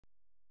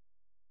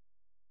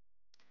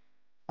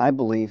I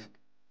believe,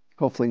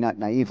 hopefully not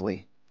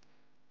naively,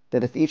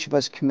 that if each of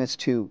us commits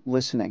to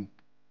listening,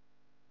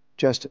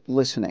 just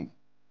listening,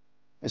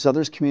 as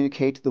others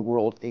communicate to the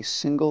world a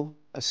single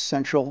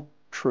essential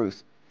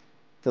truth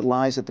that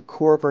lies at the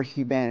core of our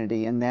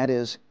humanity, and that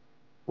is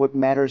what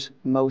matters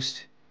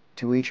most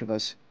to each of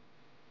us,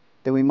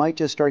 that we might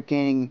just start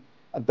gaining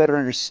a better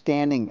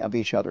understanding of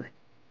each other.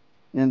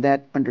 And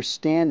that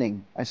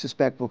understanding, I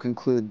suspect, will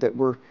conclude that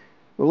we're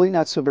really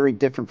not so very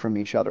different from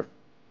each other.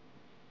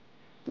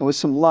 And with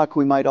some luck,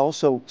 we might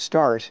also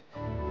start,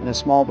 in a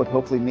small but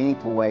hopefully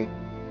meaningful way,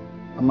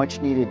 a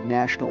much-needed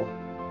national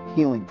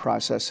healing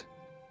process.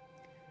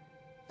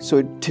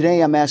 So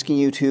today I'm asking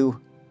you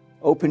to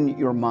open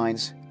your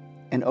minds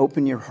and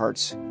open your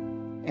hearts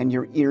and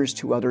your ears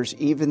to others,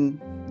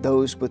 even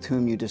those with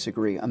whom you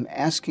disagree. I'm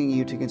asking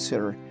you to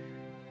consider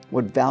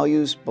what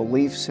values,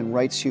 beliefs, and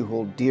rights you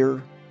hold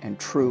dear and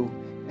true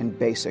and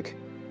basic.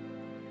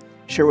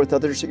 Share with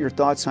others your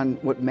thoughts on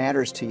what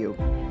matters to you.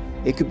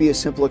 It could be a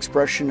simple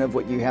expression of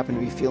what you happen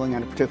to be feeling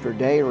on a particular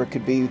day, or it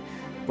could be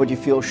what you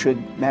feel should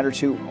matter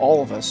to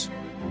all of us,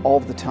 all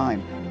of the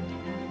time.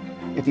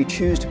 If you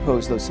choose to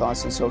post those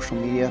thoughts on social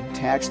media,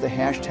 attach the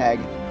hashtag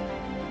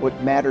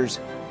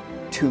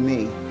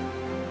 #WhatMattersToMe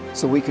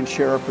so we can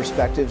share our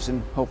perspectives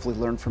and hopefully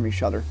learn from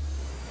each other.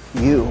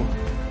 You,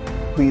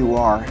 who you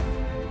are,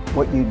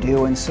 what you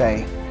do and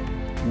say,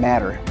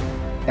 matter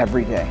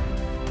every day.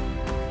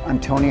 I'm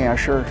Tony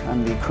Asher.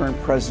 I'm the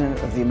current president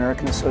of the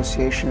American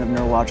Association of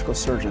Neurological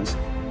Surgeons,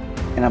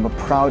 and I'm a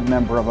proud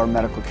member of our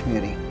medical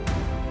community.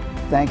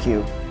 Thank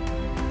you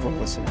for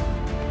listening.